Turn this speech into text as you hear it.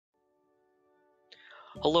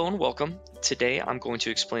Hello and welcome. Today I'm going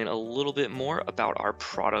to explain a little bit more about our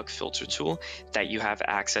product filter tool that you have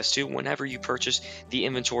access to whenever you purchase the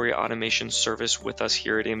inventory automation service with us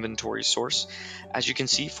here at Inventory Source. As you can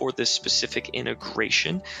see, for this specific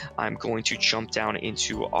integration, I'm going to jump down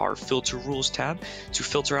into our filter rules tab to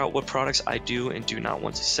filter out what products I do and do not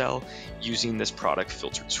want to sell using this product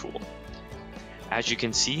filter tool. As you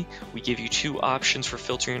can see, we give you two options for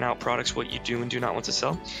filtering out products, what you do and do not want to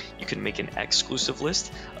sell. You can make an exclusive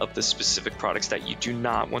list of the specific products that you do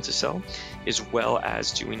not want to sell, as well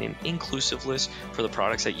as doing an inclusive list for the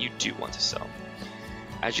products that you do want to sell.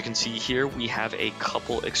 As you can see here, we have a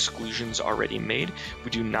couple exclusions already made.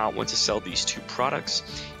 We do not want to sell these two products.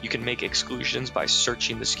 You can make exclusions by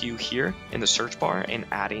searching the SKU here in the search bar and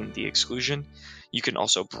adding the exclusion. You can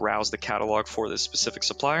also browse the catalog for this specific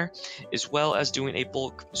supplier, as well as doing a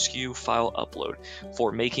bulk SKU file upload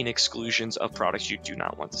for making exclusions of products you do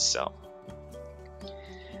not want to sell.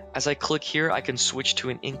 As I click here, I can switch to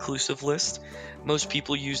an inclusive list. Most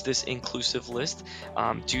people use this inclusive list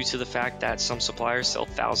due to the fact that some suppliers sell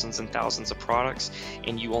thousands and thousands of products,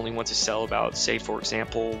 and you only want to sell about, say for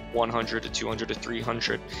example, 100 to 200 to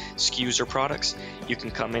 300 SKUs or products. You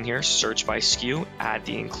can come in here, search by SKU, add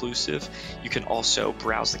the inclusive. You can also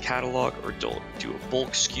browse the catalog or do a bulk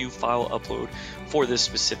SKU file upload for this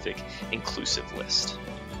specific inclusive list.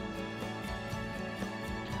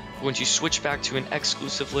 Going to switch back to an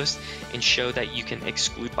exclusive list and show that you can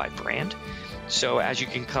exclude by brand. So as you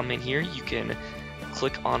can come in here, you can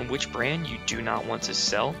click on which brand you do not want to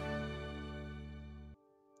sell.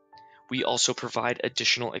 We also provide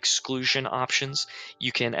additional exclusion options.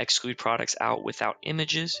 You can exclude products out without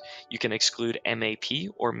images. You can exclude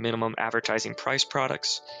MAP or minimum advertising price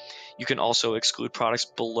products. You can also exclude products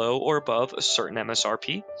below or above a certain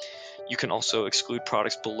MSRP. You can also exclude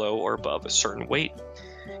products below or above a certain weight.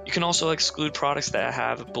 You can also exclude products that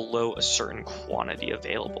have below a certain quantity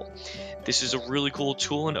available. This is a really cool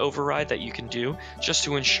tool and override that you can do just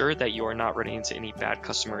to ensure that you are not running into any bad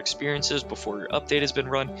customer experiences before your update has been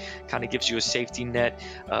run. Kind of gives you a safety net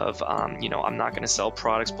of, I'm not going to sell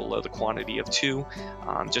products below the quantity of 2,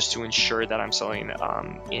 just to ensure that I'm selling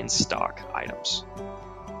in stock items.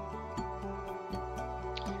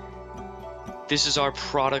 This is our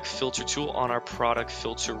product filter tool on our product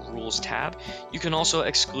filter rules tab. You can also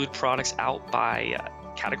exclude products out by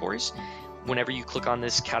categories. Whenever you click on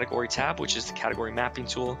this category tab, which is the category mapping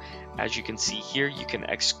tool, as you can see here, you can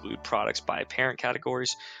exclude products by parent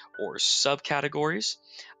categories or subcategories.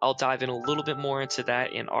 I'll dive in a little bit more into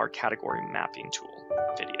that in our category mapping tool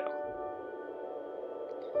video.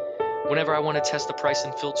 Whenever I want to test the price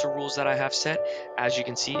and filter rules that I have set, as you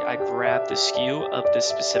can see, I grab the SKU of this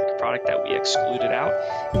specific product that we excluded out,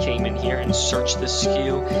 came in here and searched the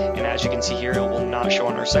SKU, and as you can see here, it will not show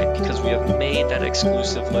on our site because we have made that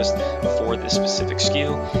exclusive list for this specific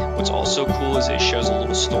SKU. What's also cool is it shows a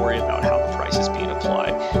little story about how the price is being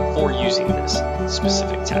applied for using this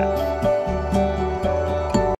specific tab.